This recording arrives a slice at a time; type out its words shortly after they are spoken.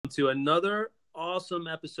to another awesome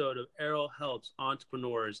episode of Arrow Helps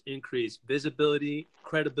Entrepreneurs Increase Visibility,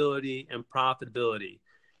 Credibility, and Profitability.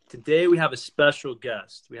 Today, we have a special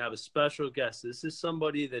guest. This is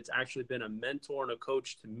somebody that's actually been a mentor and a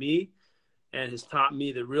coach to me and has taught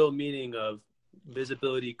me the real meaning of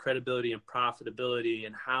visibility, credibility, and profitability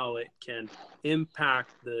and how it can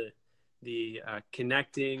impact the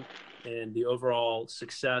connecting and the overall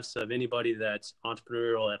success of anybody that's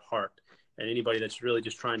entrepreneurial at heart and anybody that's really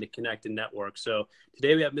just trying to connect and network. So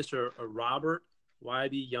today we have Mr. Robert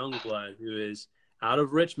YB Youngblood, who is out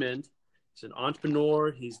of Richmond. He's an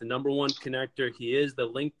entrepreneur. He's the #1 connector. He is the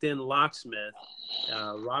LinkedIn locksmith.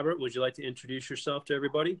 Robert, would you like to introduce yourself to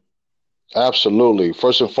everybody? Absolutely.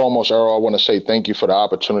 First and foremost, Errol, I want to say thank you for the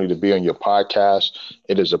opportunity to be on your podcast.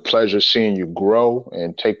 It is a pleasure seeing you grow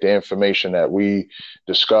and take the information that we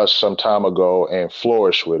discussed some time ago and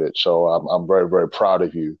flourish with it. So I'm very, very proud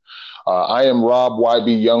of you. I am Rob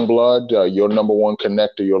YB Youngblood, your #1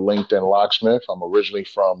 connector, your LinkedIn locksmith. I'm originally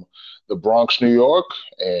from the Bronx, New York,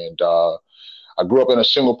 and I grew up in a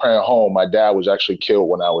single-parent home. My dad was actually killed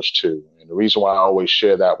when I was 2. And the reason why I always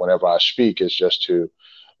share that whenever I speak is just to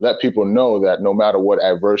let people know that no matter what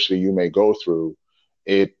adversity you may go through,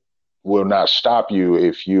 it will not stop you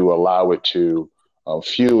if you allow it to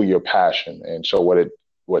fuel your passion. And so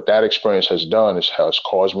what that experience has done has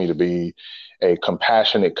caused me to be a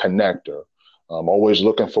compassionate connector. I'm always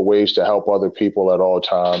looking for ways to help other people at all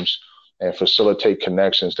times and facilitate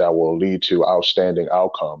connections that will lead to outstanding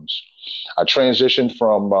outcomes. I transitioned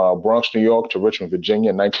from Bronx, New York to Richmond,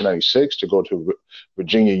 Virginia in 1996 to go to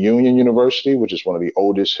Virginia Union University, which is one of the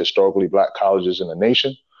oldest historically Black colleges in the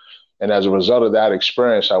nation. And as a result of that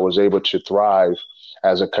experience, I was able to thrive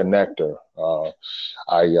as a connector.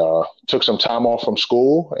 I took some time off from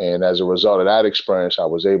school, and as a result of that experience, I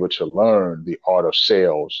was able to learn the art of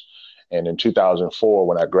sales. And in 2004,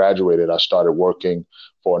 when I graduated, I started working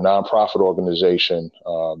for a nonprofit organization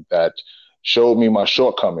that showed me my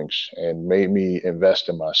shortcomings and made me invest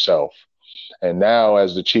in myself. And now,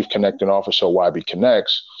 as the Chief Connecting Officer of YB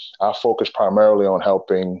Connects, I focus primarily on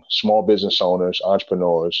helping small business owners,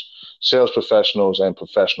 entrepreneurs, sales professionals, and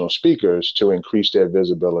professional speakers to increase their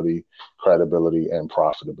visibility, credibility, and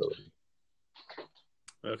profitability.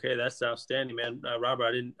 Okay, that's outstanding, man. Robert,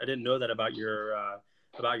 I didn't know that about your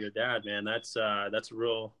dad, man. That's a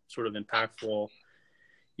real sort of impactful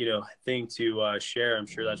thing to share. I'm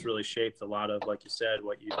sure that's really shaped a lot of, like you said,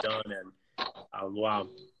 what you've done. And wow.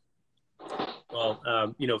 Well,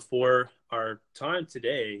 for our time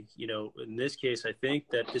today, in this case, I think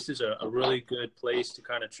that this is a really good place to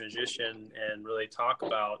kind of transition and really talk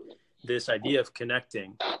about this idea of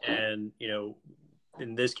connecting. And,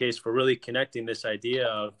 in this case, for really connecting this idea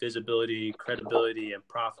of visibility, credibility, and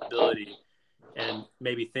profitability, and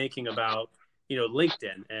maybe thinking about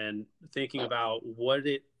LinkedIn and thinking about what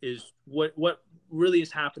it is, what really is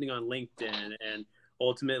happening on LinkedIn, and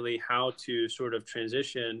ultimately how to sort of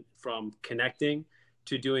transition from connecting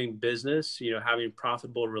to doing business, having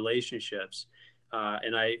profitable relationships.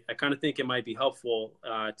 And I kind of think it might be helpful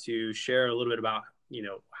to share a little bit about,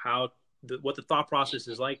 what the thought process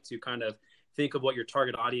is like to kind of think of what your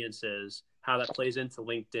target audience is, how that plays into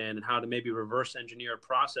LinkedIn, and how to maybe reverse engineer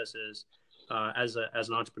processes as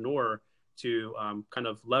an entrepreneur to kind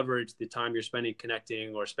of leverage the time you're spending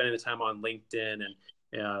connecting or spending the time on LinkedIn and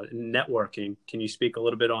networking. Can you speak a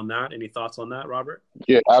little bit on that? Any thoughts on that, Robert?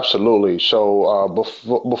 Yeah, absolutely. So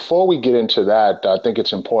before we get into that, I think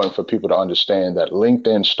it's important for people to understand that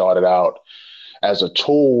LinkedIn started out as a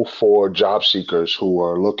tool for job seekers who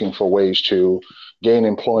are looking for ways to gain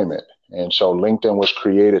employment. And so LinkedIn was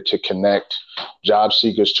created to connect job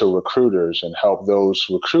seekers to recruiters and help those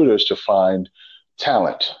recruiters to find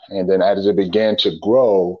talent. And then as it began to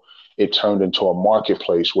grow, it turned into a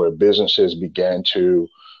marketplace where businesses began to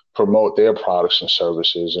promote their products and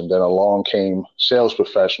services. And then along came sales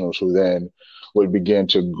professionals who then would begin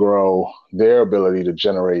to grow their ability to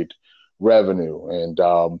generate revenue. And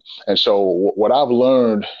so what I've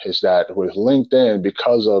learned is that with LinkedIn,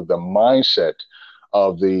 because of the mindset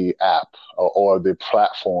of the app or the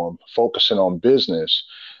platform focusing on business,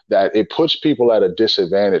 that it puts people at a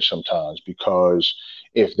disadvantage sometimes, because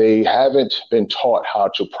if they haven't been taught how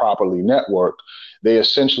to properly network, they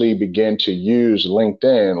essentially begin to use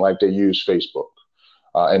LinkedIn like they use Facebook.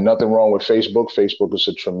 And nothing wrong with Facebook. Facebook is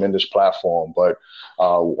a tremendous platform, but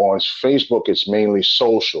on Facebook, it's mainly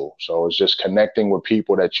social. So it's just connecting with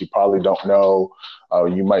people that you probably don't know.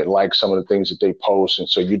 You might like some of the things that they post. And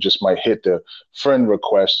so you just might hit the friend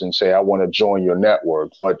request and say, I want to join your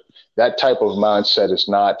network. But that type of mindset is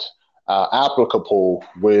not applicable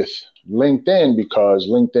with LinkedIn because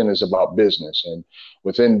LinkedIn is about business. And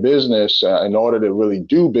within business, in order to really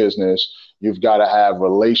do business, you've got to have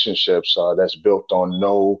relationships that's built on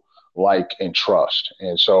know, like, and trust.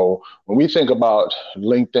 And so when we think about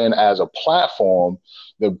LinkedIn as a platform,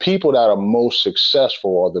 the people that are most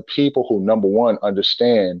successful are the people who, number one,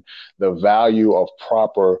 understand the value of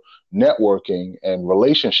proper networking and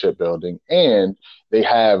relationship building, and they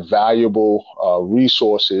have valuable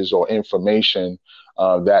resources or information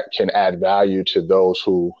that can add value to those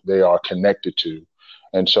who they are connected to.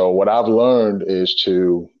 And so what I've learned is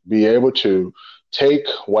to be able to take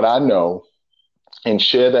what I know and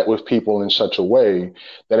share that with people in such a way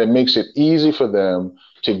that it makes it easy for them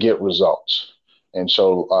to get results. And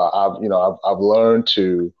so I've learned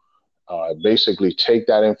to basically take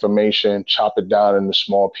that information, chop it down into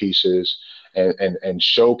small pieces, and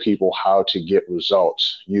show people how to get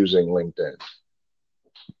results using LinkedIn.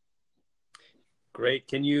 Great.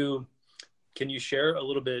 Can you share a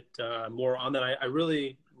little bit more on that? I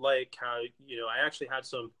really like how, I actually had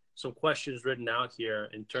some questions written out here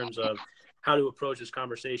in terms of how to approach this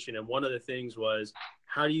conversation. And one of the things was,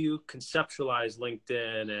 how do you conceptualize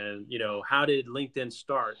LinkedIn, and, how did LinkedIn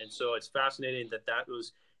start? And so it's fascinating that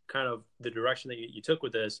was kind of the direction that you took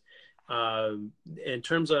with this. In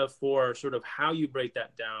terms of for sort of how you break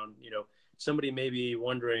that down, somebody may be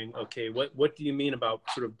wondering, okay, what do you mean about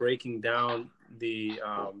sort of breaking down the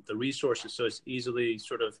resources so it's easily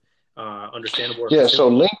sort of understandable? So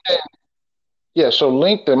LinkedIn,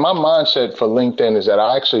 my mindset for LinkedIn is that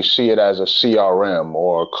I actually see it as a CRM,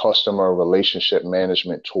 or customer relationship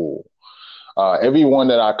management tool. Everyone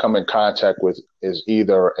that I come in contact with is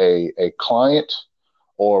either a client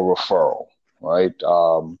or a referral, right?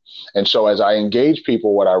 And so as I engage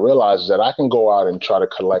people, what I realize is that I can go out and try to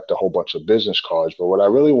collect a whole bunch of business cards, but what I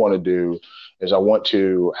really want to do is I want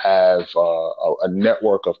to have a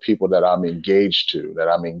network of people that I'm engaged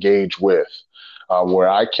with, where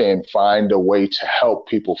I can find a way to help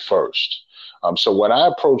people first. So when I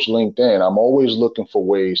approach LinkedIn, I'm always looking for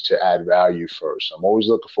ways to add value first. I'm always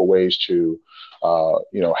looking for ways to,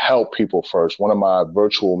 help people first. One of my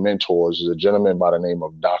virtual mentors is a gentleman by the name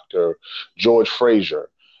of Dr. George Fraser.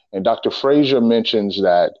 And Dr. Fraser mentions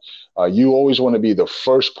that you always want to be the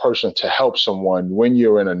first person to help someone when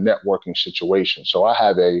you're in a networking situation. So I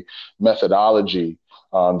have a methodology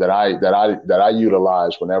that I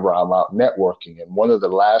utilize whenever I'm out networking. And one of the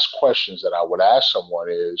last questions that I would ask someone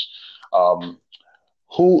is,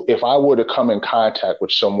 if I were to come in contact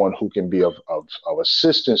with someone who can be of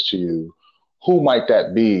assistance to you, who might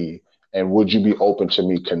that be? And would you be open to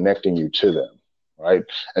me connecting you to them? Right.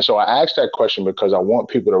 And so I asked that question because I want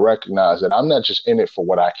people to recognize that I'm not just in it for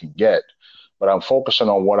what I can get, but I'm focusing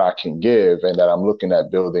on what I can give, and that I'm looking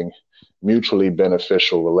at building mutually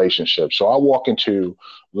beneficial relationships. So I walk into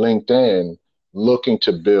LinkedIn looking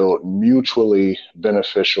to build mutually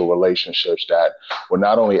beneficial relationships that will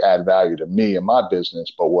not only add value to me and my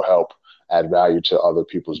business, but will help add value to other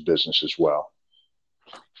people's business as well.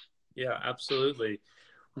 Yeah, absolutely.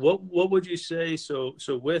 What would you say? So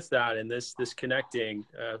with that and this connecting,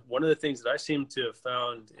 one of the things that I seem to have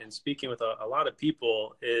found in speaking with a lot of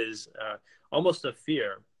people is almost a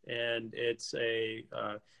fear, and it's a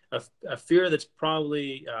fear that's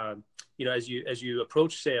probably as you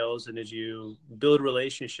approach sales and as you build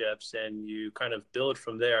relationships and you kind of build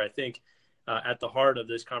from there. I think at the heart of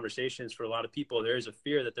this conversations for a lot of people, there is a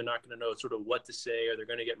fear that they're not going to know sort of what to say, or they're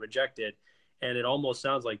going to get rejected, and it almost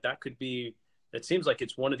sounds like that could be. It seems like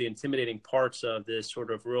it's one of the intimidating parts of this sort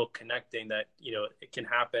of real connecting that, it can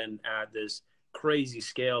happen at this crazy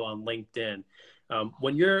scale on LinkedIn.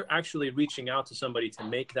 When you're actually reaching out to somebody to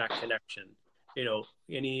make that connection,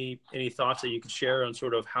 any thoughts that you could share on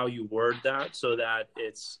sort of how you word that so that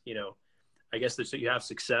it's, I guess that so you have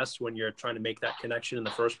success when you're trying to make that connection in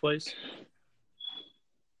the first place?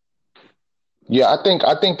 Yeah, I think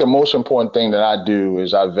the most important thing that I do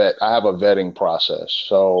is I have a vetting process.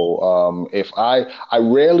 So if I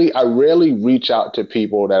rarely reach out to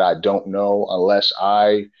people that I don't know unless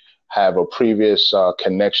I have a previous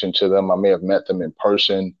connection to them. I may have met them in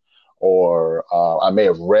person, or I may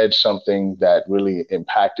have read something that really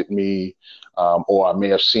impacted me, or I may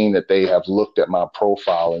have seen that they have looked at my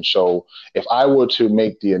profile. And so if I were to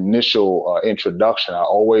make the initial introduction, I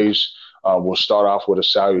always we'll start off with a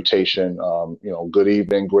salutation, good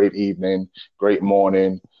evening, great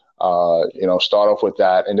morning, start off with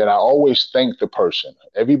that. And then I always thank the person,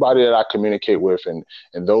 everybody that I communicate with,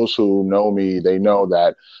 and those who know me, they know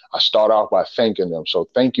that I start off by thanking them. So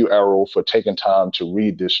thank you, Errol, for taking time to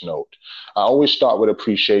read this note. I always start with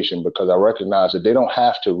appreciation because I recognize that they don't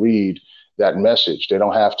have to read that message. They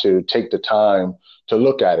don't have to take the time to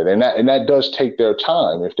look at it, and that does take their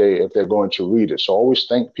time if they're going to read it. So I always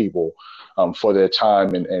thank people for their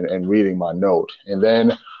time and reading my note, and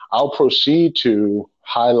then I'll proceed to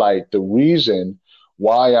highlight the reason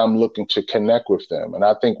why I'm looking to connect with them. And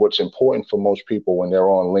I think what's important for most people when they're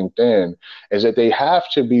on LinkedIn is that they have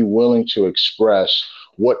to be willing to express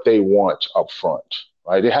what they want up front,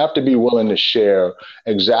 right? They have to be willing to share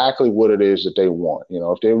exactly what it is that they want. You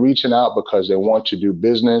know, if they're reaching out because they want to do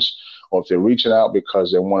business, or if they're reaching out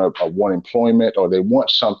because they want employment, or they want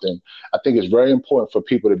something, I think it's very important for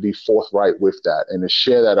people to be forthright with that and to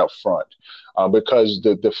share that up front. Because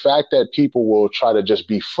the fact that people will try to just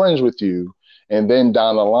be friends with you and then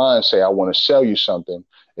down the line say, I want to sell you something,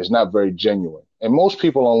 is not very genuine. And most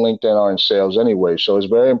people on LinkedIn are in sales anyway, so it's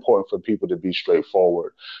very important for people to be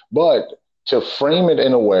straightforward. But to frame it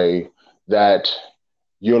in a way that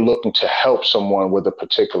you're looking to help someone with a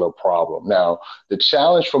particular problem. Now, the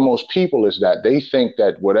challenge for most people is that they think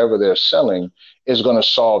that whatever they're selling is going to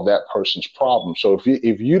solve that person's problem. So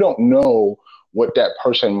if you don't know what that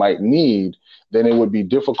person might need, then it would be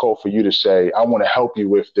difficult for you to say, I want to help you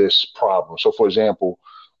with this problem. So, for example,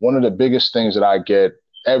 one of the biggest things that I get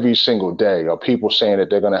every single day are people saying that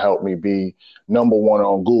they're going to help me be number one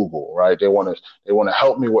on Google, right? They want to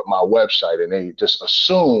help me with my website, and they just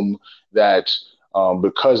assume that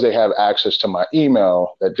because they have access to my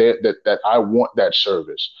email that I want that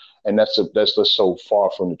service. And that's just so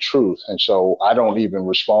far from the truth. And so I don't even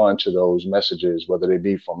respond to those messages, whether they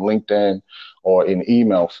be from LinkedIn or in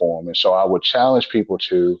email form. And so I would challenge people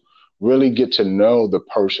to really get to know the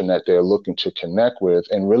person that they're looking to connect with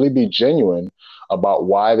and really be genuine about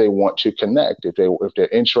why they want to connect. If they're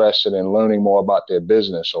interested in learning more about their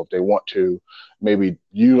business, or if they want to maybe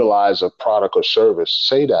utilize a product or service,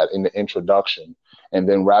 say that in the introduction, and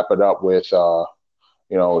then wrap it up with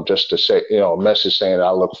just to say, a message saying that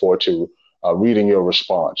I look forward to reading your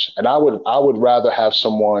response. And I would rather have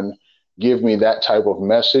someone give me that type of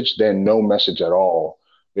message than no message at all.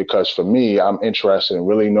 Because for me, I'm interested in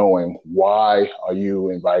really knowing, why are you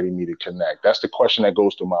inviting me to connect? That's the question that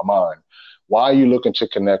goes through my mind. Why are you looking to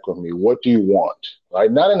connect with me? What do you want? Right?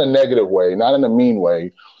 Not in a negative way, not in a mean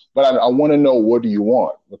way, but I want to know, what do you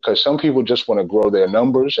want? Because some people just want to grow their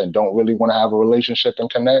numbers and don't really want to have a relationship and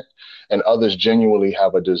connect. And others genuinely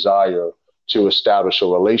have a desire to establish a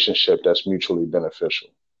relationship that's mutually beneficial.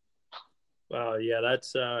 Wow. Yeah,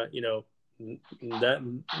 that's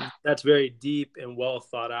very deep and well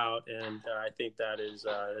thought out. And I think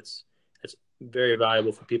that's very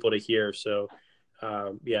valuable for people to hear. So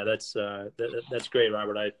that's great,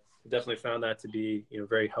 Robert. I definitely found that to be,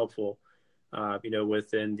 very helpful,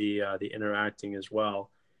 within the interacting as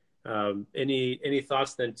well. Any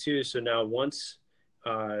thoughts then too? So now once,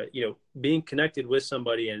 being connected with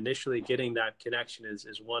somebody and initially getting that connection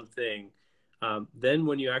is one thing. Then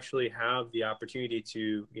when you actually have the opportunity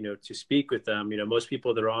to speak with them, most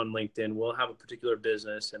people that are on LinkedIn will have a particular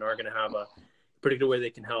business and are going to have a particular way they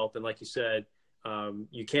can help. And like you said,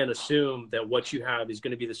 you can't assume that what you have is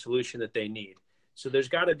going to be the solution that they need. So there's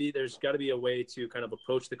got to be a way to kind of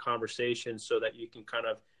approach the conversation so that you can kind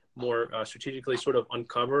of more strategically sort of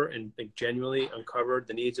uncover and genuinely uncover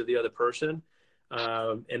the needs of the other person.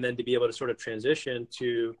 And then to be able to sort of transition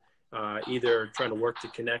to either trying to work to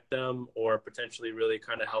connect them or potentially really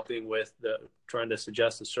kind of helping with trying to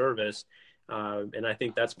suggest a service. And I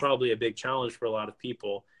think that's probably a big challenge for a lot of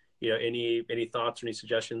people. Any thoughts or any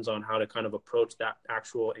suggestions on how to kind of approach that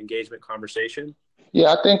actual engagement conversation?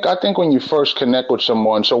 Yeah, I think when you first connect with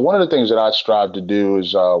someone, so one of the things that I strive to do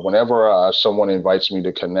is whenever someone invites me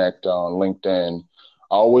to connect on LinkedIn,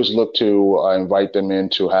 I always look to invite them in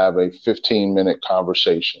to have a 15-minute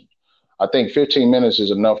conversation. I think 15 minutes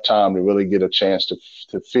is enough time to really get a chance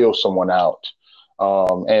to feel someone out.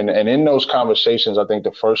 And in those conversations, I think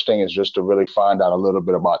the first thing is just to really find out a little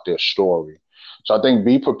bit about their story. So I think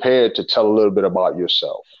be prepared to tell a little bit about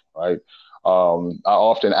yourself, right? I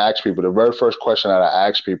often ask people, the very first question that I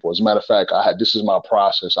ask people, as a matter of fact, this is my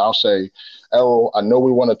process. I'll say, Errol, I know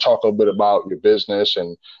we want to talk a little bit about your business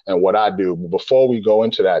and what I do. But before we go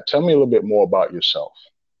into that, tell me a little bit more about yourself.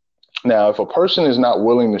 Now, if a person is not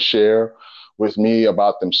willing to share with me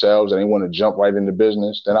about themselves and they want to jump right into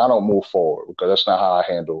business, then I don't move forward, because that's not how I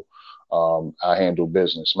handle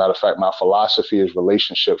business. Matter of fact, my philosophy is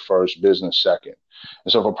relationship first, business second.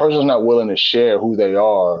 And so if a person is not willing to share who they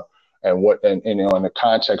are and in the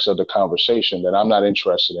context of the conversation, then I'm not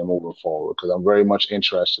interested in moving forward, because I'm very much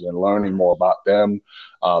interested in learning more about them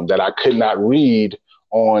that I could not read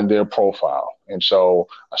on their profile. And so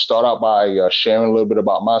I start out by sharing a little bit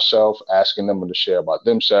about myself, asking them to share about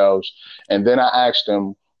themselves. And then I ask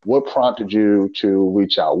them, what prompted you to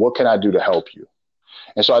reach out? What can I do to help you?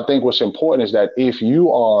 And so I think what's important is that if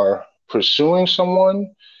you are pursuing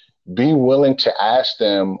someone, be willing to ask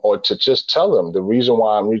them or to just tell them the reason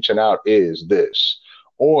why I'm reaching out is this.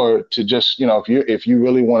 Or to just, if you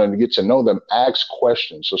really wanted to get to know them, ask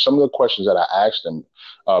questions. So some of the questions that I ask them,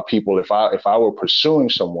 people, if I were pursuing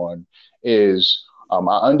someone, is I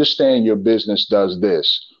understand your business does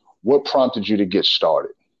this. What prompted you to get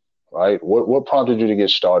started? Right? What prompted you to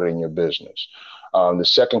get started in your business? The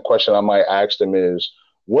second question I might ask them is,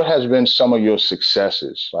 what has been some of your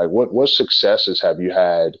successes? Like what successes have you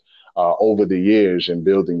had over the years in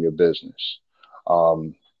building your business?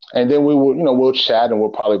 And then we'll chat and we'll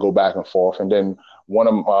probably go back and forth. And then one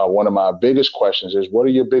of my biggest questions is, what are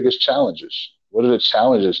your biggest challenges? What are the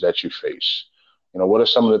challenges that you face? What are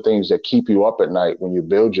some of the things that keep you up at night when you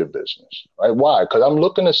build your business, right? Why? Because I'm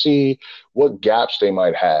looking to see what gaps they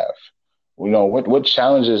might have, what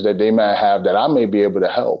challenges that they might have that I may be able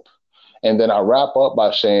to help. And then I wrap up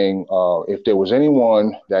by saying, if there was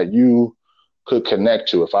anyone that you could connect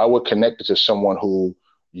to, if I were connected to someone who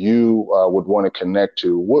you would want to connect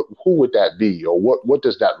to, who would that be? Or what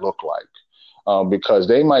does that look like? Because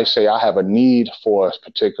they might say, I have a need for a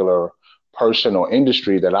particular person or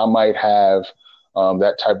industry that I might have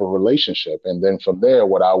that type of relationship. And then from there,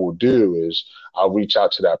 what I will do is I'll reach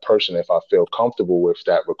out to that person if I feel comfortable with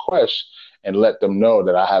that request and let them know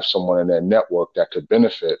that I have someone in their network that could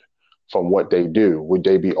benefit from what they do. Would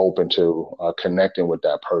they be open to connecting with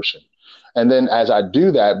that person? And then as I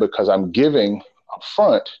do that, because I'm giving up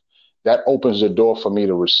front, that opens the door for me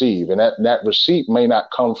to receive. And that receipt may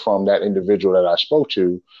not come from that individual that I spoke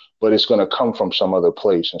to, but it's going to come from some other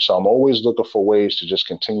place. And so I'm always looking for ways to just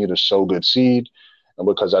continue to sow good seed. And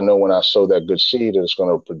because I know when I sow that good seed, it's going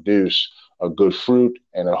to produce a good fruit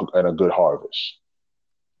and a good harvest.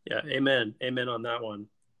 Yeah. Amen. Amen on that one.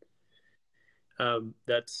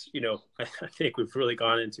 That's, I think we've really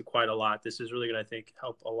gone into quite a lot. This is really going to, I think,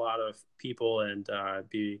 help a lot of people and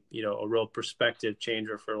be, a real perspective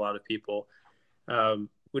changer for a lot of people.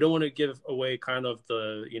 We don't want to give away kind of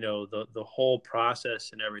the whole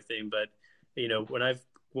process and everything, but,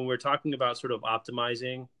 when we're talking about sort of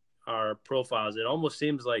optimizing our profiles, it almost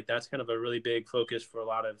seems like that's kind of a really big focus for a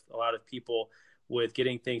lot of people with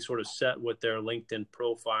getting things sort of set with their LinkedIn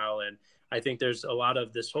profile. And I think there's a lot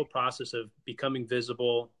of this whole process of becoming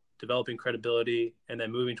visible, developing credibility, and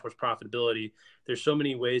then moving towards profitability. There's so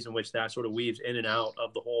many ways in which that sort of weaves in and out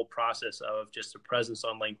of the whole process of just a presence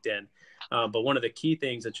on LinkedIn. But one of the key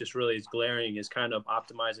things that just really is glaring is kind of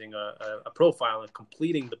optimizing a profile and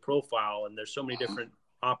completing the profile. And there's so many different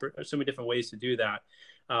ways to do that.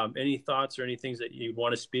 Any thoughts or any things that you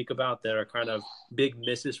want to speak about that are kind of big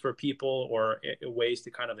misses for people, or ways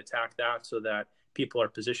to kind of attack that so that people are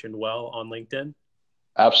positioned well on LinkedIn?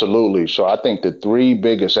 Absolutely. So I think the three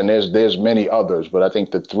biggest, and there's many others, but I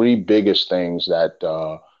think the three biggest things that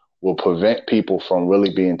will prevent people from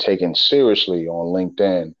really being taken seriously on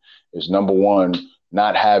LinkedIn is, number one,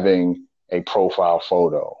 not having a profile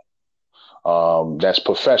photo that's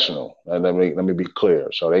professional. And let me be clear.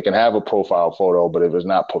 So they can have a profile photo, but if it's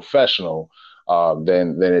not professional,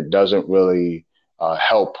 then it doesn't really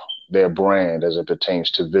help their brand as it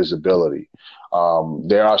pertains to visibility.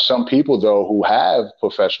 There are some people, though, who have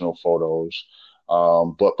professional photos,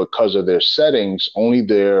 but because of their settings, only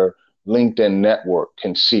their LinkedIn network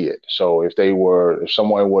can see it. So if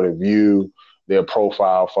someone were to view their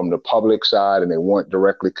profile from the public side and they weren't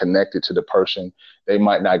directly connected to the person, they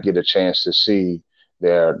might not get a chance to see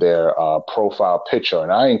their profile picture.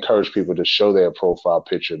 And I encourage people to show their profile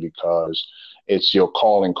picture because it's your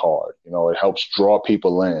calling card. It helps draw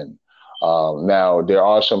people in. Now, there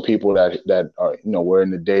are some people that are, we're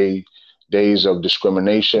in the days of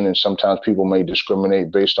discrimination, and sometimes people may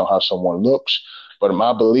discriminate based on how someone looks. But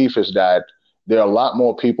my belief is that there are a lot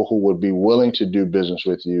more people who would be willing to do business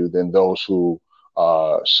with you than those who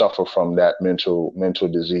suffer from that mental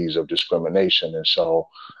disease of discrimination. And so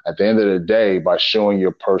at the end of the day, by showing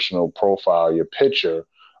your personal profile, your picture,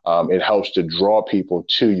 it helps to draw people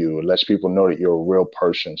to you. It lets people know that you're a real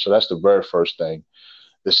person. So that's the very first thing.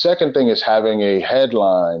 The second thing is having a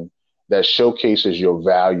headline that showcases your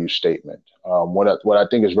value statement. What I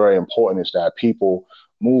think is very important is that people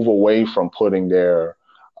move away from putting their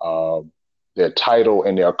title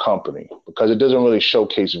in their company, because it doesn't really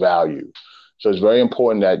showcase value. So it's very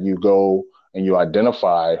important that you go and you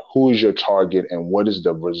identify who is your target and what is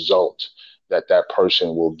the result that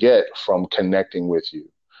person will get from connecting with you.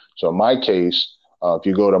 So in my case, if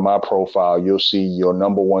you go to my profile, you'll see your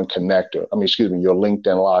number one connector. Your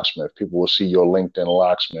LinkedIn locksmith. People will see your LinkedIn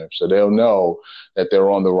locksmith. So they'll know that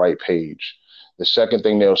they're on the right page. The second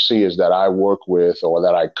thing they'll see is that I work with, or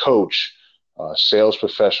that I coach sales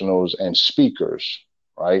professionals and speakers,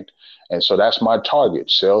 right? And so that's my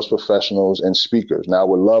target, sales professionals and speakers. Now, I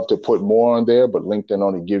would love to put more on there, but LinkedIn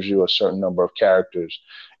only gives you a certain number of characters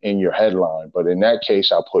in your headline. But in that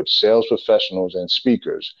case, I'll put sales professionals and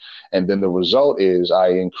speakers. And then the result is I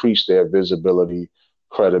increase their visibility,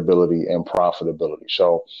 credibility, and profitability.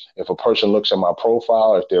 So if a person looks at my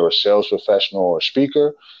profile, if they're a sales professional or a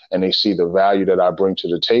speaker, and they see the value that I bring to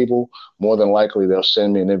the table, more than likely they'll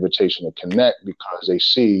send me an invitation to connect because they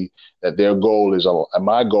see that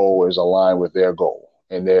my goal is aligned with their goal,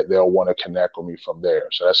 and they'll want to connect with me from there.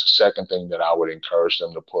 So that's the second thing that I would encourage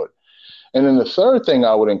them to put. And then the third thing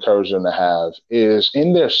I would encourage them to have is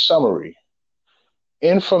in their summary,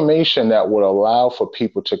 information that would allow for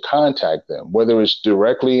people to contact them, whether it's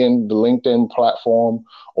directly in the LinkedIn platform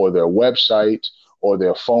or their website or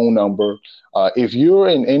their phone number. If you're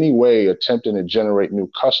in any way attempting to generate new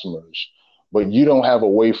customers, but you don't have a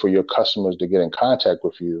way for your customers to get in contact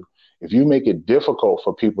with you, if you make it difficult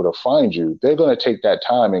for people to find you, they're going to take that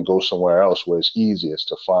time and go somewhere else where it's easiest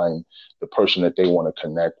to find the person that they want to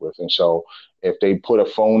connect with. And so if they put a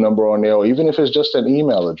phone number on there, or even if it's just an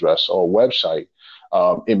email address or a website,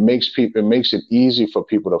 it makes it easy for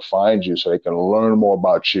people to find you so they can learn more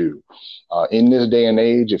about you. In this day and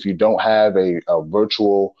age, if you don't have a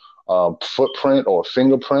virtual footprint or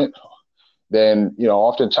fingerprint, then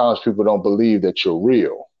oftentimes people don't believe that you're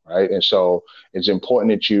real, right? And so it's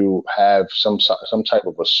important that you have some type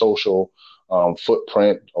of a social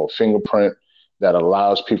footprint or fingerprint that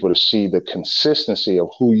allows people to see the consistency of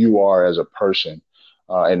who you are as a person.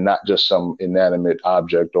 And not just some inanimate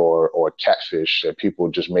object or catfish that people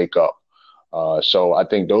just make up. So I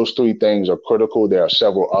think those three things are critical. There are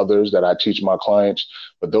several others that I teach my clients,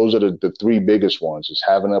 but those are the three biggest ones: is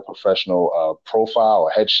having a professional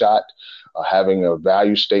profile, a headshot, having a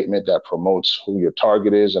value statement that promotes who your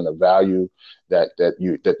target is and the value that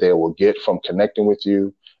they will get from connecting with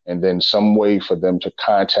you, and then some way for them to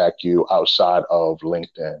contact you outside of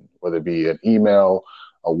LinkedIn, whether it be an email,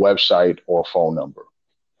 a website, or a phone number.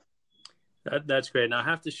 That's great. Now I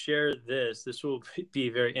have to share this. This will be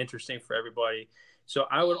very interesting for everybody. So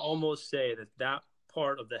I would almost say that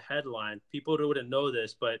part of the headline, people wouldn't know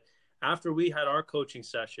this, but after we had our coaching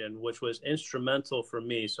session, which was instrumental for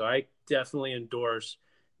me, so I definitely endorse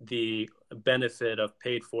the benefit of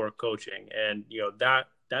paid for coaching. And,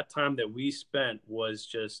 that time that we spent was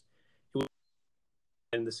just,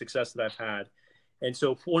 and the success that I've had. And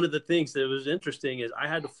so one of the things that was interesting is I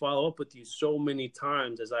had to follow up with you so many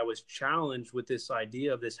times as I was challenged with this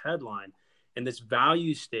idea of this headline and this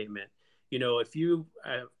value statement. If you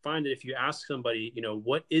find that if you ask somebody,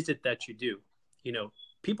 what is it that you do?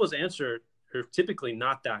 People's answer are typically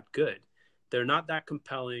not that good. They're not that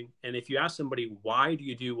compelling. And if you ask somebody, why do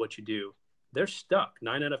you do what you do? They're stuck,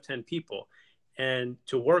 9 out of 10 people. And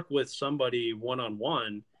to work with somebody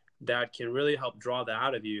one-on-one that can really help draw that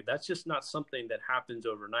out of you, that's just not something that happens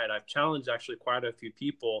overnight. I've challenged actually quite a few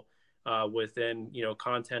people within,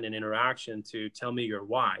 content and interaction to tell me your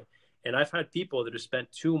why. And I've had people that have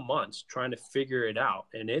spent 2 months trying to figure it out.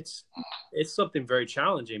 And it's something very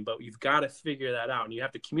challenging, but you've got to figure that out. And you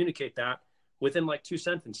have to communicate that within like 2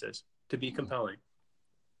 sentences to be compelling.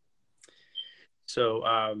 So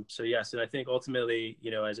yes, and I think ultimately,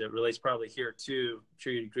 as it relates probably here too, I'm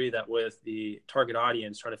sure you'd agree that with the target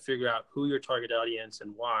audience, trying to figure out who your target audience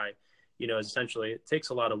and why, essentially it takes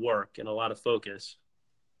a lot of work and a lot of focus.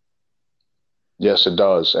 Yes, it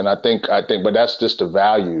does. And I think, but that's just the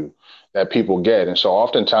value that people get. And so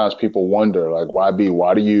oftentimes people wonder, like, why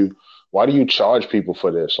do you charge people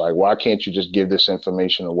for this? Like, why can't you just give this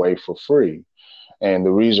information away for free? And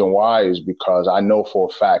the reason why is because I know for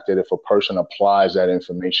a fact that if a person applies that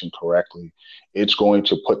information correctly, it's going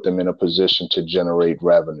to put them in a position to generate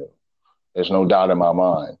revenue. There's no doubt in my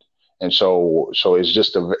mind. And so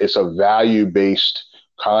it's a value-based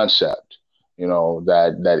concept,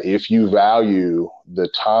 that if you value the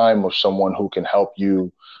time of someone who can help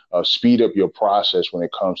you speed up your process when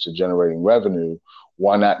it comes to generating revenue,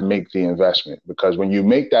 why not make the investment? Because when you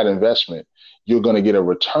make that investment, you're going to get a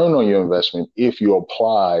return on your investment if you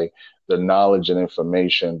apply the knowledge and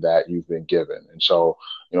information that you've been given. And so,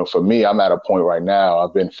 for me, I'm at a point right now,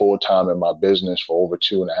 I've been full-time in my business for over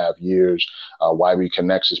 2.5 years. YB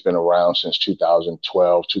Connects has been around since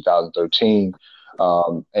 2012, 2013.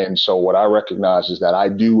 And so what I recognize is that I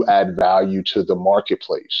do add value to the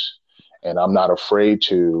marketplace, and I'm not afraid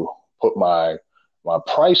to put my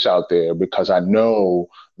price out there because I know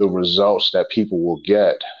the results that people will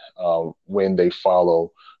get when they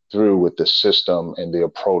follow through with the system and the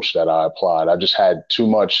approach that I applied. I just had too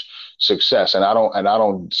much success. And I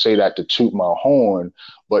don't say that to toot my horn,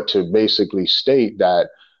 but to basically state that,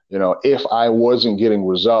 if I wasn't getting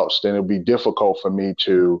results, then it'd be difficult for me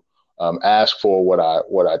to ask for what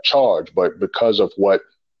I charge. But because of what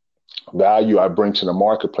value I bring to the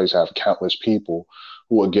marketplace, I have countless people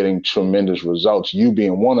who are getting tremendous results, you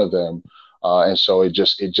being one of them. And so it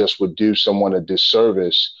just would do someone a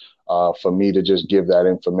disservice for me to just give that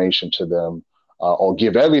information to them or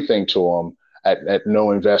give everything to them at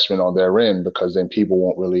no investment on their end, because then people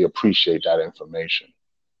won't really appreciate that information.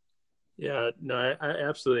 Yeah, no, I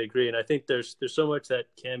absolutely agree. And I think there's so much that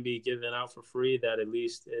can be given out for free that at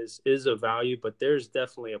least is of value, but there's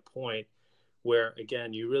definitely a point where,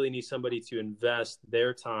 again, you really need somebody to invest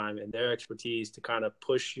their time and their expertise to kind of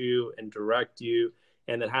push you and direct you,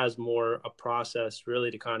 and that has more a process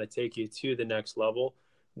really to kind of take you to the next level.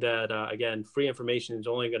 That, again, free information is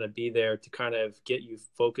only going to be there to kind of get you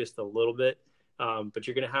focused a little bit. But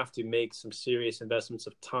you're going to have to make some serious investments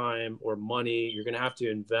of time or money. You're going to have to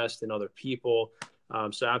invest in other people.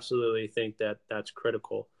 So absolutely think that that's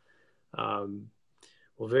critical.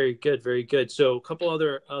 Well, very good. Very good. So a couple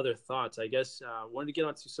other thoughts, I guess. Wanted to get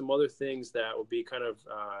onto some other things that would be kind of,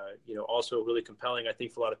 also really compelling, I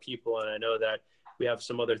think, for a lot of people. And I know that we have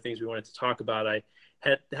some other things we wanted to talk about. I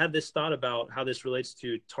had this thought about how this relates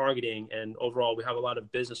to targeting, and overall we have a lot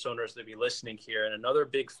of business owners that be listening here. And another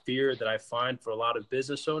big fear that I find for a lot of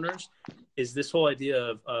business owners is this whole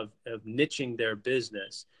idea of niching their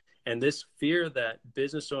business. And this fear that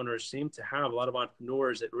business owners seem to have, a lot of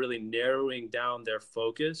entrepreneurs, that really narrowing down their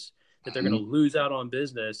focus, that they're going to lose out on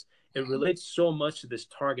business. It relates so much to this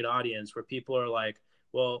target audience where people are like,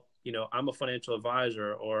 well, I'm a financial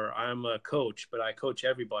advisor, or I'm a coach, but I coach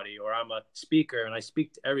everybody, or I'm a speaker and I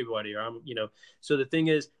speak to everybody, or so the thing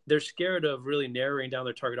is, they're scared of really narrowing down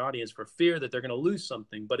their target audience for fear that they're going to lose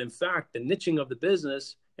something. But in fact, the niching of the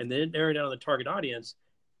business and then narrowing down the target audience,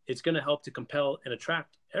 it's going to help to compel and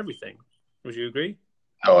attract everything. Would you agree?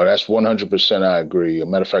 Oh, that's 100%. I agree. As a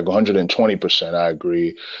matter of fact, 120%. I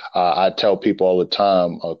agree. I tell people all the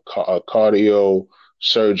time, a cardio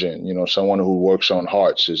surgeon, someone who works on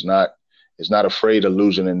hearts is not afraid of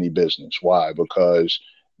losing any business. Why? Because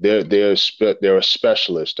they're a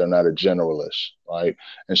specialist. They're not a generalist, right?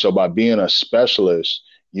 And so by being a specialist,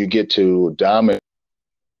 you get to dominate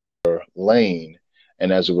your lane.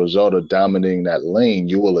 And as a result of dominating that lane,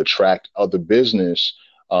 you will attract other business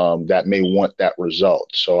that may want that result.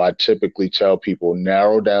 So I typically tell people,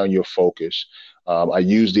 narrow down your focus. I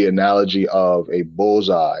use the analogy of a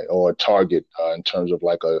bullseye or a target in terms of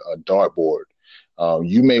like a dartboard.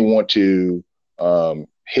 You may want to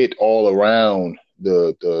hit all around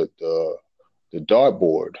the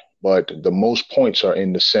dartboard, but the most points are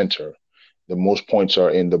in the center. The most points are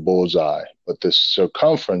in the bullseye, but the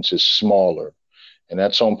circumference is smaller. And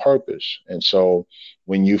that's on purpose. And so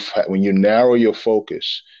when you narrow your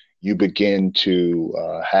focus, you begin to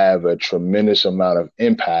have a tremendous amount of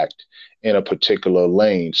impact in a particular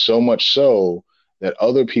lane, so much so that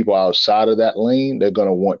other people outside of that lane, they're going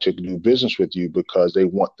to want to do business with you because they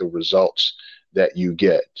want the results that you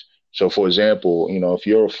get. So, for example, if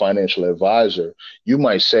you're a financial advisor, you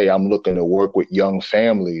might say, I'm looking to work with young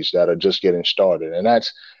families that are just getting started. And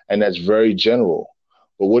that's very general.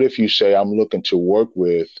 But what if you say, I'm looking to work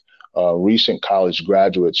with recent college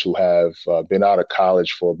graduates who have been out of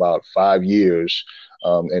college for about 5 years,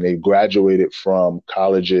 and they graduated from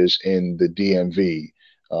colleges in the DMV.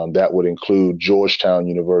 That would include Georgetown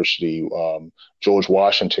University, George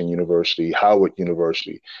Washington University, Howard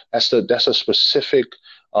University. That's a specific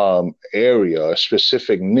area, a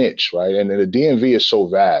specific niche, right? And the DMV is so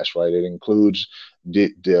vast, right? It includes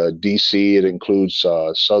the DC, it includes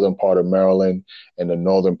southern part of Maryland and the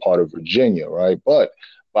northern part of Virginia, right? But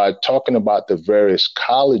by talking about the various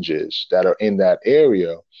colleges that are in that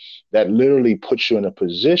area, that literally puts you in a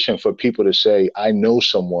position for people to say, I know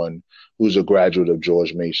someone who's a graduate of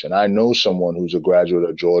George Mason. I know someone who's a graduate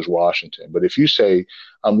of George Washington. But if you say,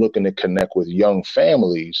 I'm looking to connect with young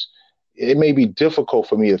families, it may be difficult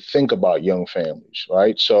for me to think about young families,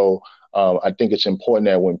 right? So I think it's important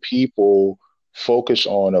that when people focus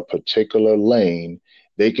on a particular lane,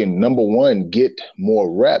 they can, number one, get more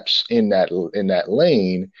reps in that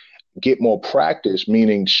lane, get more practice,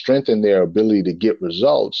 meaning strengthen their ability to get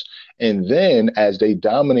results. And then as they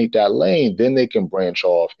dominate that lane, then they can branch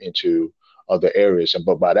off into other areas.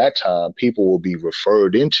 But by that time, people will be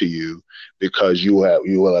referred into you because you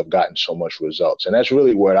will have gotten so much results. And that's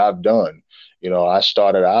really what I've done. I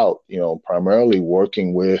started out, primarily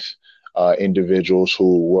working with individuals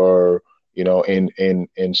who were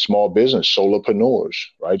in small business, solopreneurs,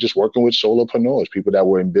 right? Just working with solopreneurs, people that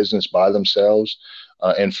were in business by themselves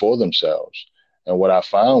and for themselves. And what I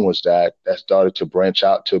found was that started to branch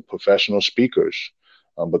out to professional speakers.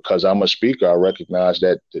 Because I'm a speaker, I recognize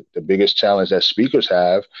that the biggest challenge that speakers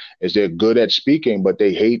have is they're good at speaking, but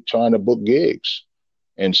they hate trying to book gigs.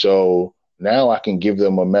 And so now I can give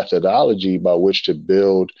them a methodology by which to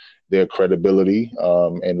build their credibility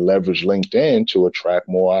and leverage LinkedIn to attract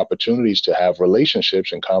more opportunities to have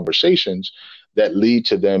relationships and conversations that lead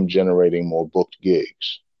to them generating more booked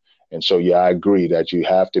gigs. And so, yeah, I agree that you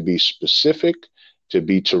have to be specific to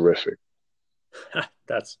be terrific.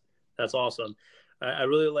 That's awesome. I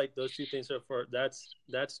really like those two things. So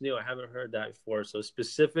that's new. I haven't heard that before. So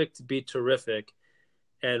specific to be terrific,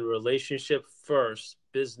 and relationship first,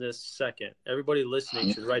 business second. Everybody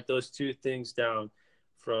listening should write those two things down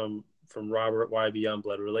from Robert Y.B.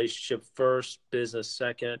 Youngblood. Relationship first, business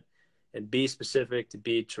second, and be specific to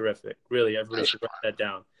be terrific. Really, everybody should write that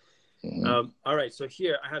down. Mm-hmm. All right, so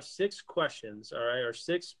here I have 6 questions. All right, or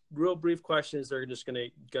 6 real brief questions. They're just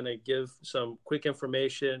gonna give some quick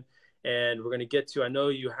information, and we're gonna get to. I know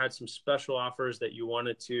you had some special offers that you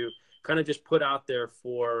wanted to kind of just put out there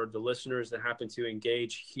for the listeners that happen to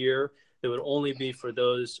engage here. That would only be for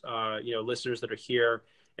those listeners that are here.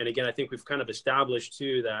 And again, I think we've kind of established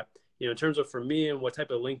too that in terms of for me and what type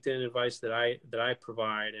of LinkedIn advice that I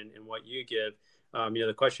provide and what you give.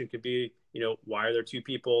 The question could be, why are there 2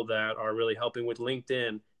 people that are really helping with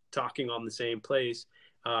LinkedIn talking on the same place?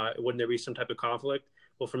 Wouldn't there be some type of conflict?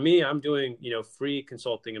 Well, for me, I'm doing, free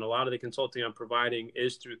consulting, and a lot of the consulting I'm providing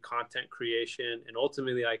is through content creation. And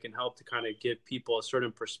ultimately I can help to kind of give people a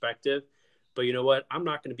certain perspective, but you know what? I'm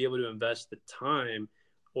not going to be able to invest the time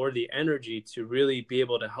or the energy to really be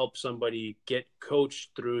able to help somebody get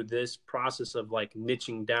coached through this process of like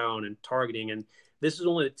niching down and targeting. And this is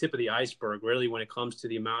only the tip of the iceberg, really, when it comes to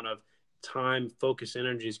the amount of time, focus,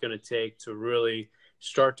 energy is going to take to really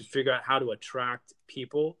start to figure out how to attract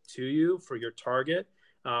people to you for your target,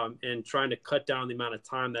 and trying to cut down the amount of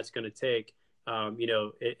time that's going to take.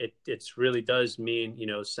 It's really does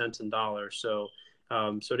mean, cents and dollars. So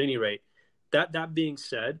at any rate, that being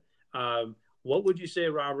said, what would you say,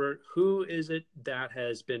 Robert, who is it that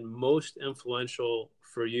has been most influential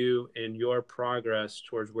for you in your progress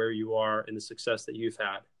towards where you are and the success that you've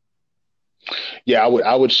had? Yeah,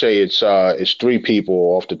 I would say it's 3 people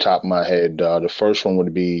off the top of my head. The first one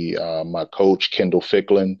would be my coach, Kendall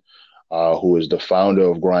Ficklin, who is the founder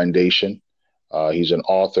of Grindation. He's an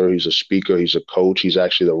author, he's a speaker, he's a coach. He's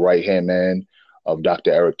actually the right-hand man of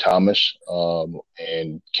Dr. Eric Thomas.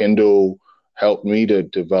 And Kendall helped me to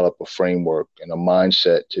develop a framework and a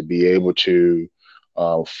mindset to be able to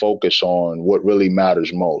focus on what really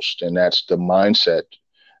matters most. And that's the mindset,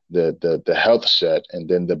 the health set, and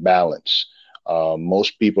then the balance.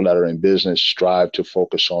 Most people that are in business strive to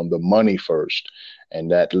focus on the money first,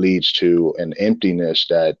 and that leads to an emptiness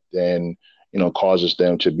that then causes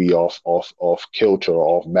them to be off kilter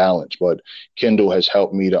or off balance. But Kendall has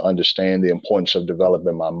helped me to understand the importance of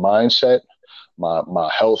developing my mindset, my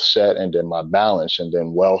health set, and then my balance, and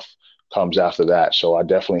then wealth comes after that. So I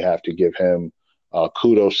definitely have to give him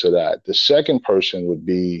kudos to that. The second person would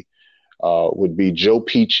be Joe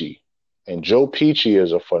Peachy. And Joe Peachy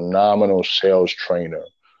is a phenomenal sales trainer.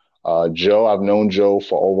 I've known Joe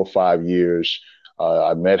for over 5 years.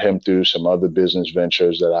 I met him through some other business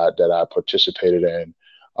ventures that I participated in.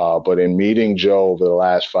 But in meeting Joe over the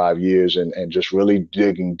last 5 years and just really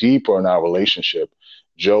digging deeper in our relationship,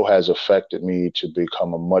 Joe has affected me to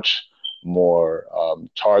become a much more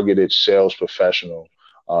targeted sales professional,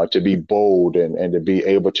 to be bold and to be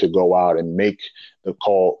able to go out and make the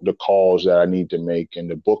calls that I need to make, and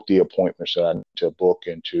to book the appointments that I need to book,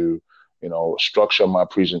 and to structure my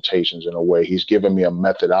presentations in a way. He's given me a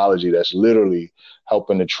methodology that's literally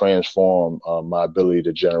helping to transform my ability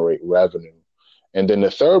to generate revenue. And then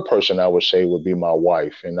the third person I would say would be my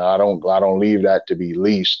wife, and I don't leave that to be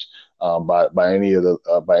least by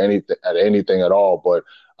anything at all. But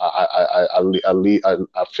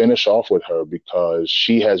I finish off with her because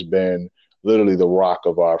she has been literally the rock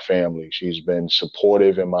of our family. She's been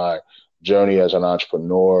supportive in my journey as an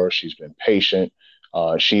entrepreneur. She's been patient.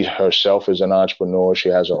 She herself is an entrepreneur. She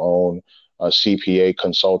has her own CPA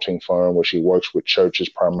consulting firm where she works with churches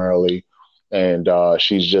primarily. And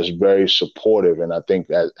she's just very supportive. And I think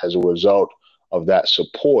that as a result of that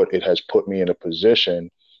support, it has put me in a position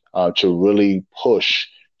to really push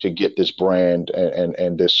to get this brand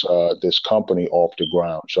and this company off the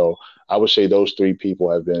ground. So I would say those 3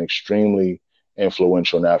 people have been extremely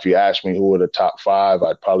influential. Now, if you ask me who are the top 5,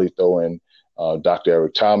 I'd probably throw in Dr.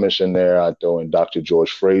 Eric Thomas in there. I'd throw in Dr.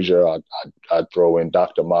 George Fraser. I'd throw in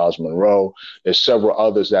Dr. Miles Monroe. There's several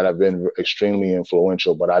others that have been extremely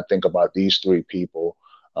influential, but I think about these three people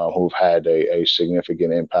who've had a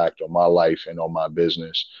significant impact on my life and on my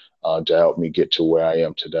business to help me get to where I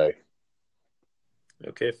am today.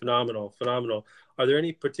 Okay, phenomenal. Are there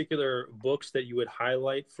any particular books that you would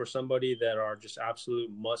highlight for somebody that are just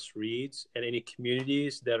absolute must reads, and any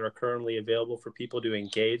communities that are currently available for people to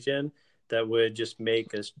engage in that would just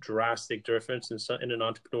make a drastic difference in an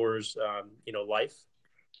entrepreneur's life?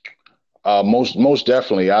 Most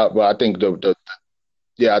definitely. I think the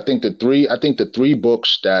three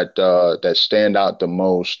books that stand out the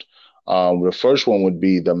most. The first one would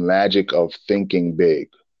be The Magic of Thinking Big,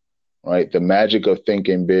 right? The Magic of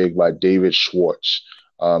Thinking Big by David Schwartz.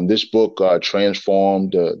 This book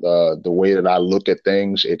transformed the way that I look at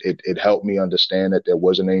things. It helped me understand that there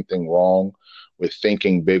wasn't anything wrong with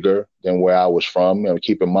thinking bigger than where I was from.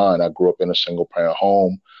 Keep in mind, I grew up in a single parent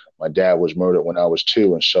home. My dad was murdered when I was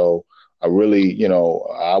 2. And so I really,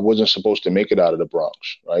 I wasn't supposed to make it out of the Bronx,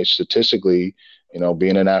 right? Statistically,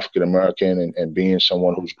 being an African American and being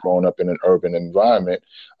someone who's grown up in an urban environment,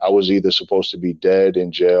 I was either supposed to be dead,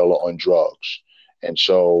 in jail, or on drugs. And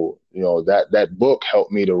so, that book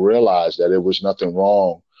helped me to realize that there was nothing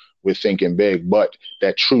wrong with thinking big, but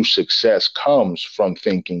that true success comes from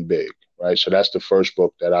thinking big, right? So that's the first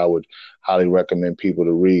book that I would highly recommend people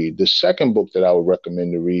to read. The second book that I would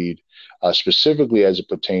recommend to read, specifically as it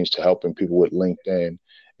pertains to helping people with LinkedIn,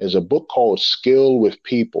 is a book called Skill with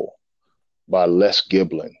People by Les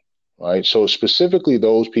Giblin, right? So specifically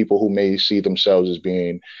those people who may see themselves as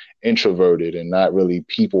being introverted and not really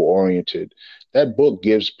people oriented, that book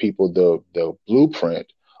gives people the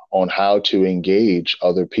blueprint on how to engage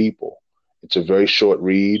other people. It's a very short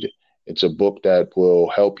read. It's a book that will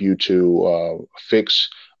help you to fix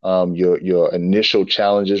your initial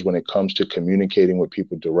challenges when it comes to communicating with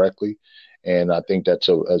people directly. And I think that's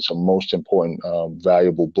a most important,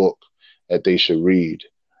 valuable book that they should read.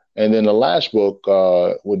 And then the last book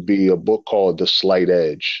would be a book called The Slight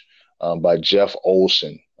Edge by Jeff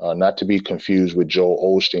Olson, not to be confused with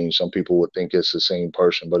Joel Osteen. Some people would think it's the same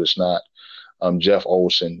person, but it's not. Jeff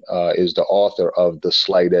Olson is the author of The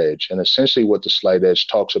Slight Edge. And essentially what The Slight Edge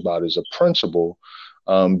talks about is a principle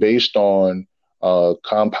based on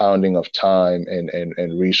compounding of time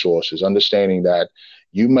and resources, understanding that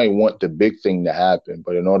you may want the big thing to happen,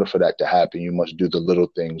 but in order for that to happen, you must do the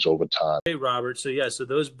little things over time. Hey, Robert. So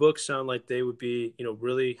those books sound like they would be,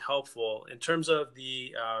 really helpful in terms of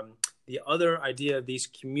the other idea of these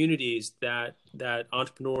communities that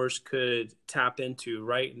entrepreneurs could tap into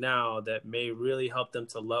right now that may really help them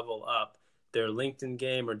to level up their LinkedIn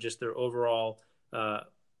game or just their overall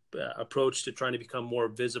approach to trying to become more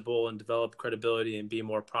visible and develop credibility and be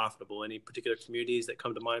more profitable. Any particular communities that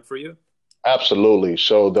come to mind for you? Absolutely.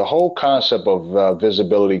 So the whole concept of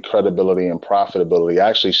visibility, credibility, and profitability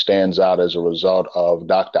actually stands out as a result of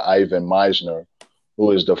Dr. Ivan Misner, who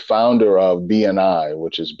is the founder of BNI,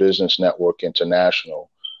 which is Business Network International,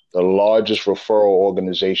 the largest referral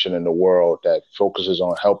organization in the world that focuses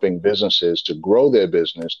on helping businesses to grow their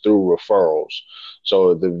business through referrals.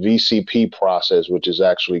 So the VCP process, which is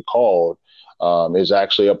actually called, is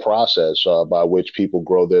actually a process by which people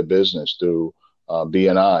grow their business through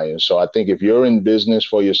BNI. And so I think if you're in business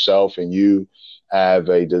for yourself and you have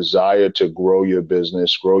a desire to grow your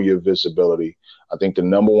business, grow your visibility, I think the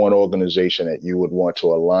number one organization that you would want to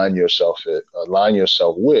align yourself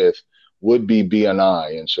with would be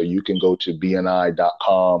BNI. And so you can go to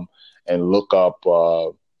BNI.com and look up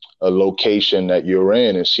a location that you're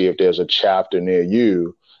in and see if there's a chapter near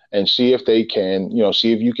you and see if they can,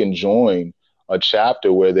 see if you can join a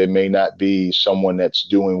chapter where there may not be someone that's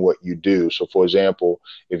doing what you do. So, for example,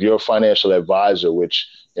 if you're a financial advisor, which,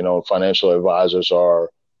 financial advisors are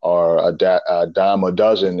a dime a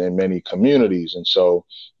dozen in many communities. And so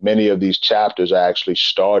many of these chapters are actually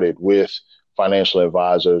started with financial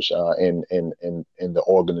advisors in the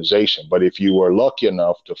organization. But if you were lucky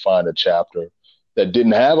enough to find a chapter that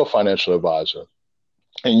didn't have a financial advisor,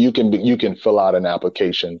 and you can fill out an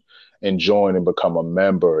application and join and become a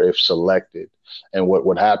member if selected. And what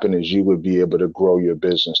would happen is you would be able to grow your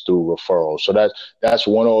business through referrals. So that's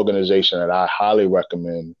one organization that I highly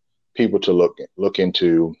recommend people to look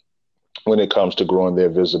into when it comes to growing their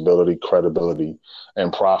visibility, credibility,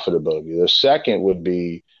 and profitability. The second would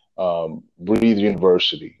be Breathe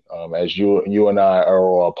University. As you and I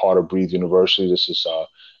are a part of Breathe University, this is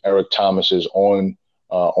Eric Thomas's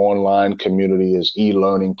online community, his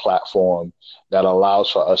e-learning platform that allows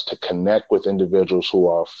for us to connect with individuals who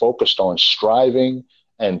are focused on striving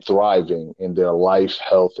and thriving in their life,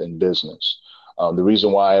 health, and business. The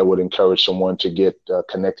reason why I would encourage someone to get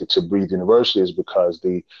connected to Breathe University is because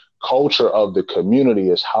the culture of the community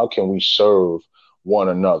is how can we serve one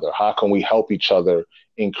another? How can we help each other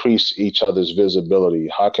increase each other's visibility?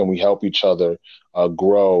 How can we help each other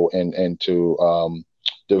grow and to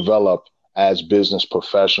develop as business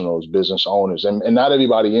professionals, business owners? And not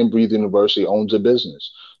everybody in Breathe University owns a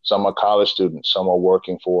business. Some are college students, some are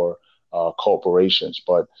working for corporations,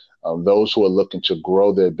 but those who are looking to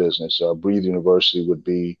grow their business, Breathe University would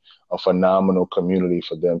be a phenomenal community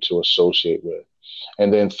for them to associate with.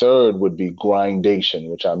 And then third would be Grindation,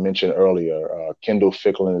 which I mentioned earlier. Kendall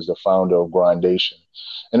Ficklin is the founder of Grindation.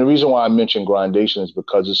 And the reason why I mentioned Grindation is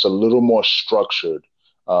because it's a little more structured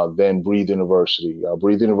than Breathe University.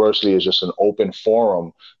 Breathe University is just an open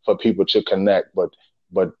forum for people to connect, but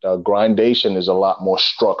Grindation is a lot more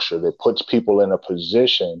structured. It puts people in a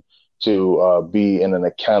position to be in an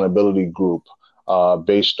accountability group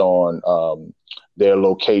based on their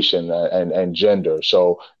location and gender.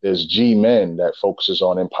 So there's G Men that focuses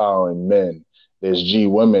on empowering men. There's G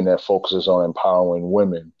Women that focuses on empowering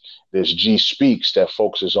women. There's G Speaks that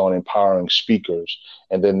focuses on empowering speakers.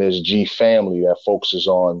 And then there's G Family that focuses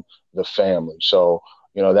on the family. So,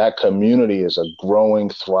 that community is a growing,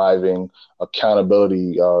 thriving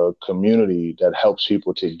accountability community that helps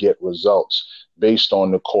people to get results based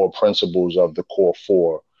on the core principles of the core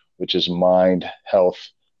four, which is mind, health,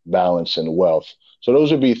 balance, and wealth. So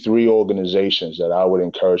those would be three organizations that I would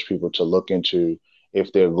encourage people to look into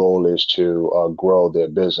if their goal is to grow their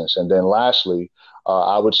business. And then lastly,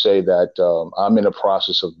 I would say that I'm in the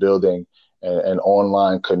process of building an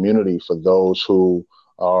online community for those who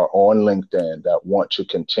are on LinkedIn that want to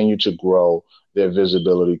continue to grow their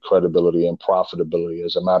visibility, credibility, and profitability.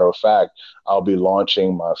 As a matter of fact, I'll be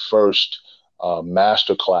launching my first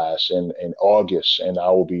masterclass in August, and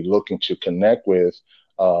I will be looking to connect with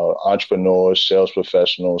entrepreneurs, sales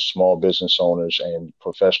professionals, small business owners, and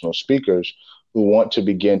professional speakers who want to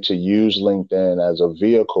begin to use LinkedIn as a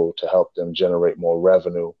vehicle to help them generate more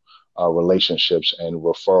revenue, relationships, and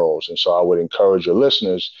referrals. And so I would encourage your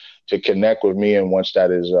listeners to connect with me, and once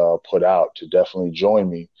that is put out, to definitely join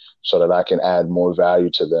me so that I can add more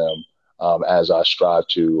value to them as I strive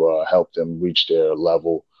to help them reach their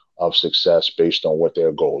level of success based on what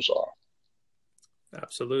their goals are.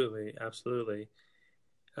 Absolutely.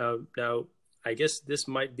 Now, I guess this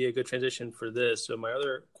might be a good transition for this. So my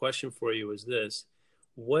other question for you is this: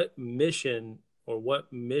 what mission or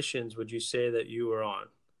what missions would you say that you are on?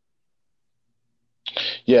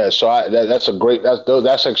 Yeah, so that's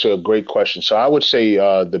actually a great question. So I would say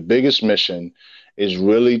the biggest mission is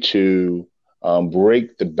really to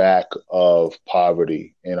break the back of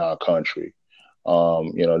poverty in our country.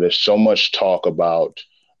 There's so much talk about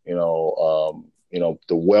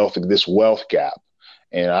this wealth gap,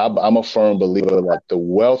 and I'm a firm believer that the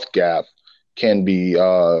wealth gap can be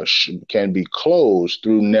closed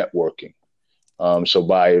through networking. So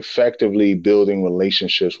by effectively building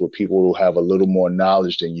relationships with people who have a little more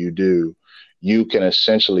knowledge than you do, you can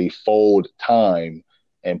essentially fold time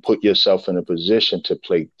and put yourself in a position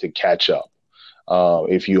to catch up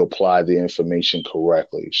if you apply the information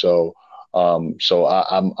correctly. So I'm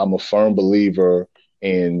a firm believer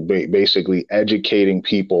in basically educating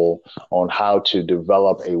people on how to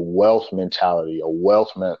develop a wealth mentality, a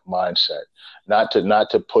wealth mindset, not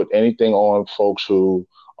to put anything on folks who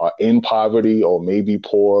are in poverty or maybe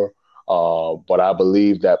poor, but I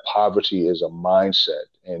believe that poverty is a mindset,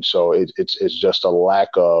 and so it's just a lack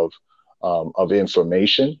of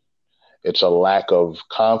information, it's a lack of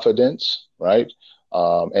confidence, right,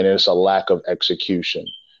 and it's a lack of execution,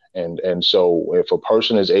 and so if a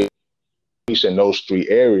person is able in those three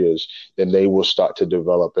areas, then they will start to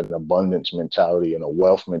develop an abundance mentality and a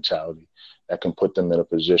wealth mentality that can put them in a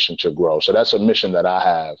position to grow. So that's a mission that I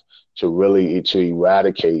have, to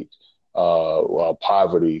eradicate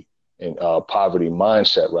poverty and poverty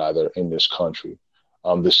mindset rather in this country.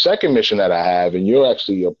 The second mission that I have, and you're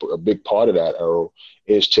actually a big part of that, Earl,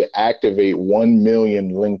 is to activate 1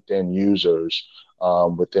 million LinkedIn users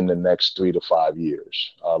within the next 3 to 5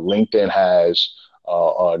 years. LinkedIn has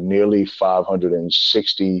nearly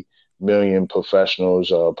 560 million professionals,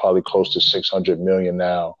 probably close to 600 million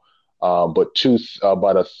now, but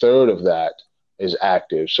about a third of that is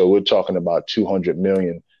active. So we're talking about 200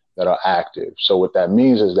 million that are active. So what that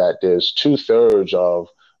means is that there's 2/3 of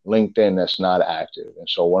LinkedIn that's not active. And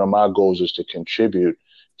so one of my goals is to contribute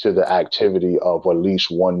to the activity of at least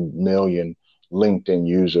 1 million LinkedIn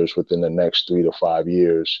users within the next 3 to 5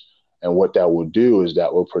 years. And what that will do is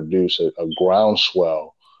that will produce a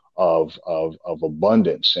groundswell of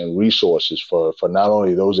abundance and resources for not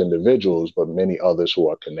only those individuals, but many others who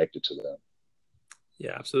are connected to them.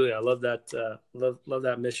 Yeah, absolutely. I love that. Love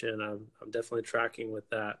that mission. I'm definitely tracking with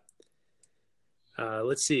that.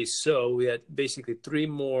 Let's see. So we had basically three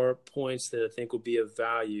more points that I think will be of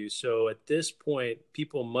value. So at this point,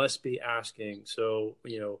 people must be asking. So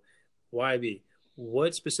YB,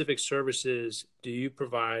 what specific services do you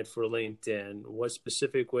provide for LinkedIn? What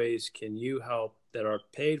specific ways can you help that are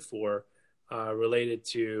paid for related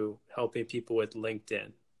to helping people with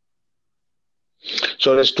LinkedIn?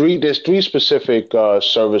 So there's three specific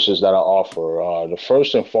services that I offer. The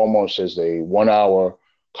first and foremost is a 1 hour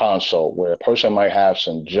consult where a person might have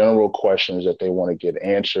some general questions that they want to get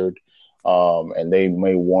answered, and they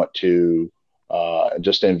may want to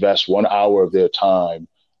just invest 1 hour of their time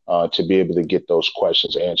to be able to get those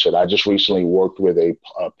questions answered. I just recently worked with a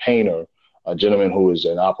painter, a gentleman who is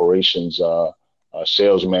an operations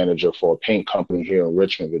sales manager for a paint company here in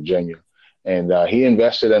Richmond, Virginia. And he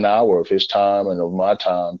invested an hour of his time and of my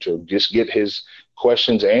time to just get his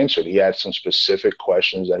questions answered. He had some specific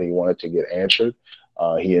questions that he wanted to get answered.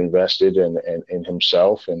 He invested in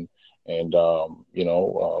himself and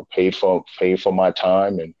paid for my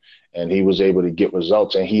time, and he was able to get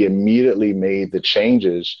results. And he immediately made the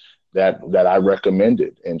changes that I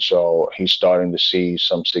recommended. And so he's starting to see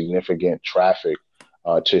some significant traffic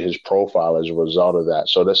to his profile as a result of that.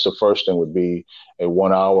 So that's the first thing, would be a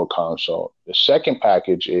 1 hour consult. The second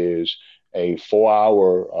package is a 4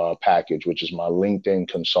 hour package, which is my LinkedIn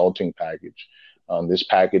consulting package. This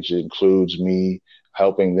package includes me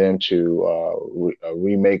helping them to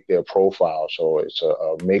remake their profile. So it's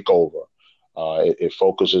a makeover. It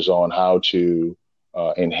focuses on how to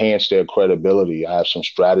enhance their credibility. I have some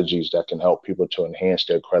strategies that can help people to enhance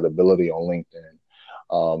their credibility on LinkedIn.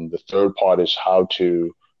 The third part is how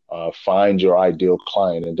to find your ideal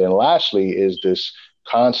client. And then lastly is this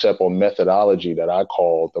concept or methodology that I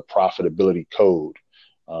call the profitability code.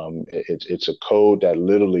 It's a code that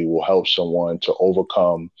literally will help someone to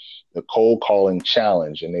overcome the cold calling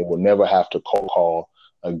challenge, and they will never have to cold call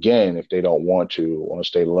again if they don't want to,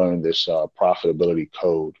 once they learn this profitability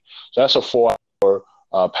code. So that's a 4 hour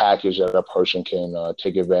package that a person can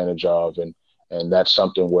take advantage of. And that's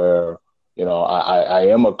something where, I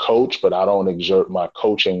am a coach, but I don't exert my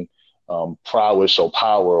coaching prowess or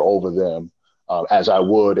power over them as I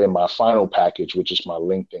would in my final package, which is my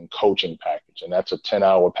LinkedIn coaching package. And that's a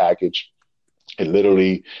 10-hour package. It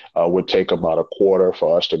literally would take about a quarter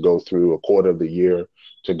for us to go through, a quarter of the year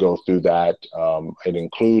to go through that. It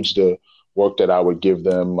includes the work that I would give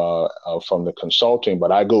them from the consulting,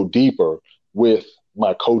 but I go deeper with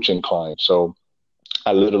my coaching clients. So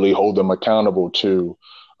I literally hold them accountable to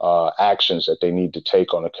actions that they need to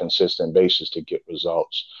take on a consistent basis to get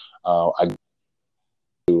results. I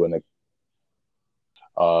do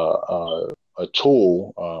a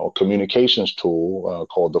tool, a communications tool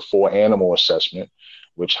called the 4 Animal Assessment,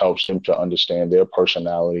 which helps them to understand their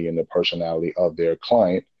personality and the personality of their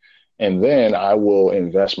client. And then I will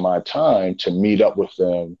invest my time to meet up with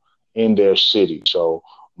them in their city. So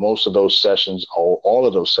most of those sessions, all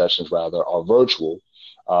of those sessions rather, are virtual.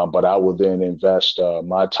 But I will then invest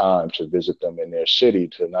my time to visit them in their city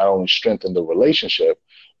to not only strengthen the relationship,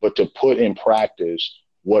 but to put in practice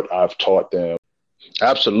what I've taught them.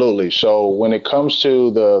 Absolutely. So when it comes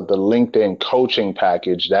to the LinkedIn coaching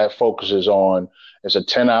package, that focuses on, it's a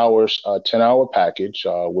 10 hour package,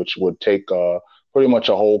 which would take pretty much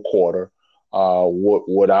a whole quarter.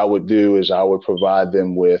 What I would do is I would provide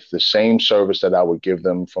them with the same service that I would give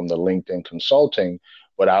them from the LinkedIn consulting,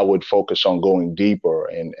 but I would focus on going deeper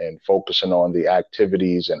and focusing on the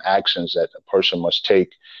activities and actions that a person must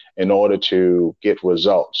take in order to get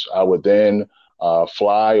results. I would then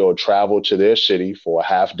fly or travel to their city for a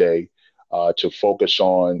half day to focus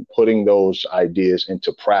on putting those ideas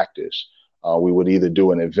into practice. We would either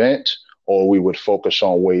do an event or we would focus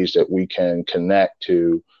on ways that we can connect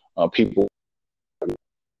to people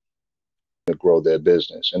to grow their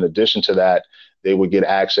business. In addition to that, they would get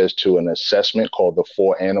access to an assessment called the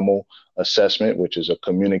 4 Animal Assessment, which is a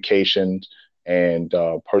communication and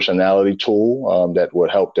personality tool that would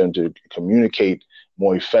help them to communicate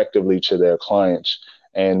more effectively to their clients.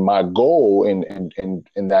 And my goal in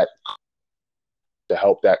that, to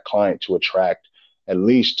help that client to attract at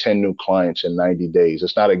least 10 new clients in 90 days.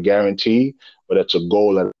 It's not a guarantee, but it's a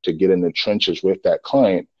goal to get in the trenches with that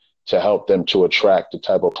client to help them to attract the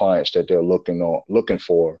type of clients that they're looking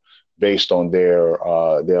for based on their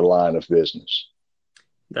line of business.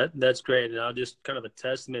 That's great. And I'll just kind of a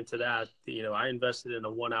testament to that. I invested in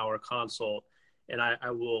a 1 hour consult, and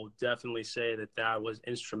I will definitely say that was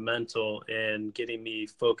instrumental in getting me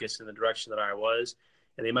focused in the direction that I was,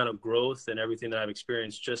 and the amount of growth and everything that I've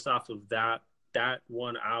experienced just off of that that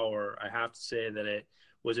 1 hour, I have to say that it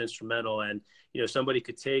was instrumental. And, somebody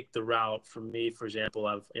could take the route from me, for example,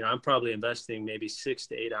 of, I'm probably investing maybe 6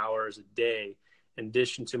 to 8 hours a day in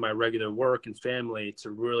addition to my regular work and family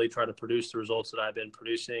to really try to produce the results that I've been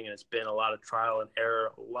producing. And it's been a lot of trial and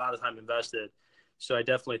error, a lot of time invested. So I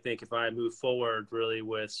definitely think if I move forward really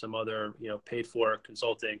with some other, paid for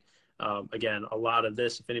consulting, again, a lot of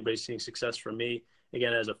this, if anybody's seeing success from me,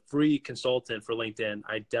 again, as a free consultant for LinkedIn,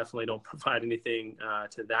 I definitely don't provide anything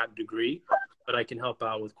to that degree, but I can help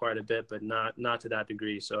out with quite a bit, but not to that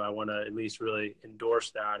degree. So I want to at least really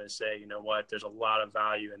endorse that and say, you know what, there's a lot of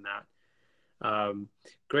value in that.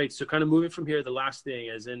 Great. So kind of moving from here, the last thing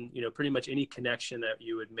is in, pretty much any connection that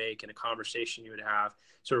you would make in a conversation you would have,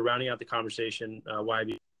 sort of rounding out the conversation,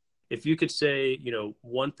 if you could say,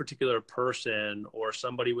 one particular person or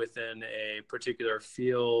somebody within a particular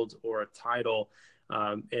field or a title,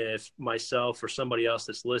 if myself or somebody else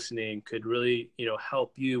that's listening could really,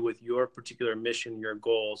 help you with your particular mission, your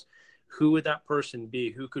goals, who would that person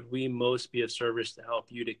be? Who could we most be of service to help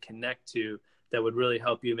you to connect to that would really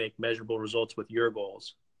help you make measurable results with your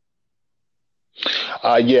goals?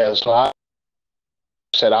 Yeah, so I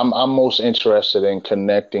said I'm most interested in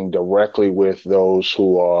connecting directly with those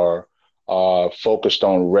who are focused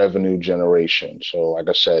on revenue generation. So, like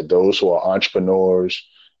I said, those who are entrepreneurs,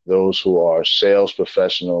 those who are sales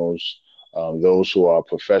professionals, those who are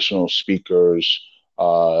professional speakers,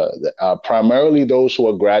 primarily those who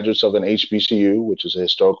are graduates of an HBCU, which is a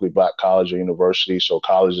historically Black college or university. So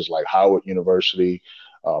colleges like Howard University,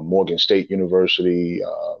 Morgan State University,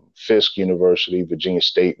 Fisk University, Virginia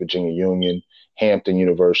State, Virginia Union, Hampton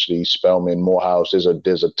University, Spelman, Morehouse. There's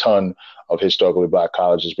a ton of historically Black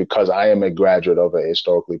colleges because I am a graduate of a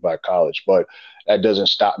historically Black college. But that doesn't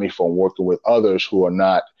stop me from working with others who are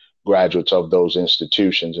not graduates of those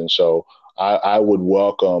institutions. And so I would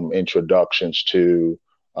welcome introductions to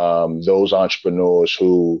those entrepreneurs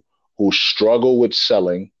who struggle with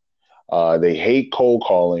selling. They hate cold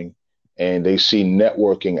calling, and they see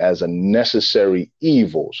networking as a necessary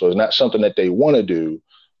evil. So it's not something that they want to do,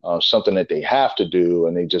 something that they have to do,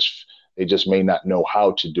 and they just may not know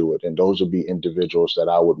how to do it. And those would be individuals that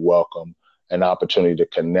I would welcome an opportunity to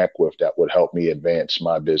connect with that would help me advance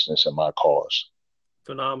my business and my cause.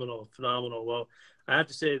 Phenomenal. Well, I have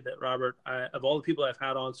to say that, Robert, of all the people I've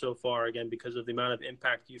had on so far, again, because of the amount of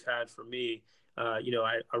impact you've had for me,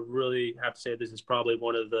 I really have to say this is probably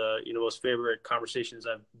one of the, most favorite conversations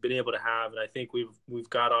I've been able to have. And I think we've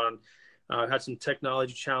got on, had some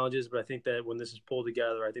technology challenges, but I think that when this is pulled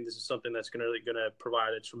together, I think this is something that's going to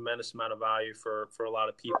provide a tremendous amount of value for a lot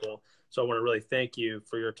of people. So I want to really thank you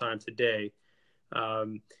for your time today.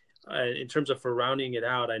 In terms of for rounding it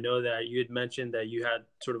out, I know that you had mentioned that you had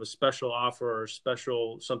sort of a special offer or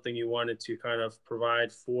special something you wanted to kind of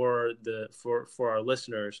provide for our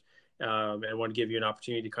listeners, and want to give you an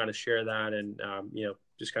opportunity to kind of share that and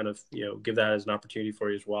just kind of give that as an opportunity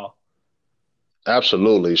for you as well.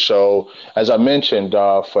 Absolutely. So, as I mentioned,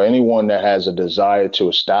 for anyone that has a desire to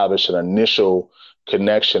establish an initial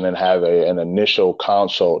connection and have an initial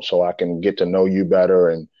consult so I can get to know you better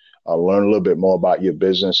and learn a little bit more about your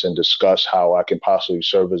business and discuss how I can possibly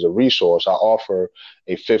serve as a resource, I offer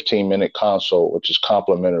a 15-minute consult, which is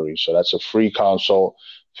complimentary. So that's a free consult,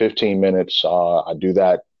 15 minutes. I do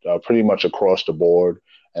that pretty much across the board,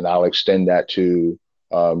 and I'll extend that to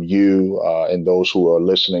you and those who are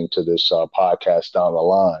listening to this podcast down the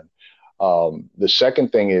line. The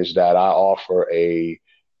second thing is that I offer a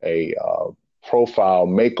profile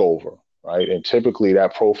makeover. Right. And typically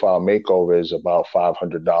that profile makeover is about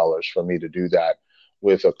 $500 for me to do that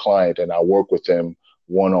with a client. And I work with them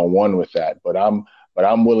one-on-one with that. But I'm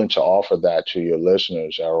willing to offer that to your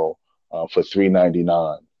listeners, Errol, for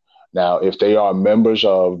 $399. Now, if they are members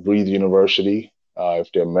of Breathe University,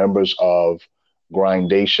 if they're members of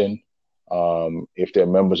Grindation, if they're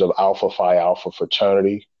members of Alpha Phi Alpha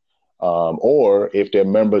fraternity, or if they're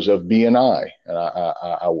members of BNI, and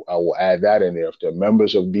I will add that in there. If they're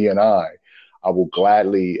members of BNI, I will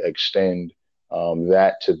gladly extend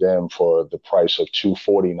that to them for the price of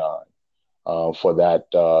 $249 for that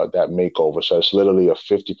makeover. So it's literally a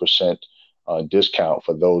 50% discount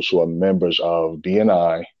for those who are members of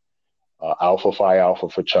BNI, Alpha Phi Alpha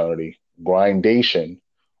fraternity, Grindation,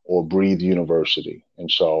 or Breathe University. And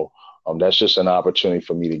so that's just an opportunity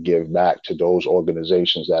for me to give back to those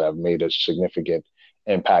organizations that have made a significant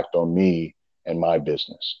impact on me and my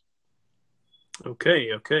business. Okay.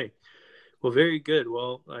 Well, very good.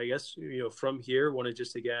 Well, I guess, from here, want to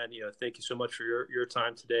just, again, thank you so much for your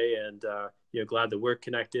time today, and, glad that we're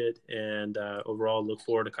connected, and overall look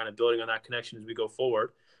forward to kind of building on that connection as we go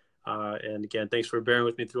forward. And again, thanks for bearing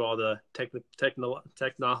with me through all the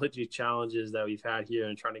technology challenges that we've had here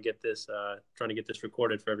and trying to get this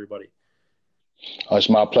recorded for everybody. It's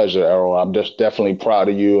my pleasure, Errol. I'm just definitely proud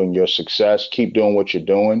of you and your success. Keep doing what you're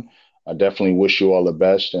doing. I definitely wish you all the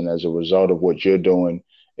best. And as a result of what you're doing,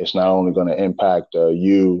 it's not only going to impact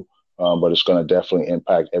you, but it's going to definitely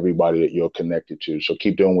impact everybody that you're connected to. So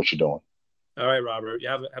keep doing what you're doing. All right, Robert. You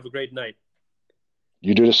have a great night.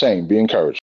 You do the same. Be encouraged.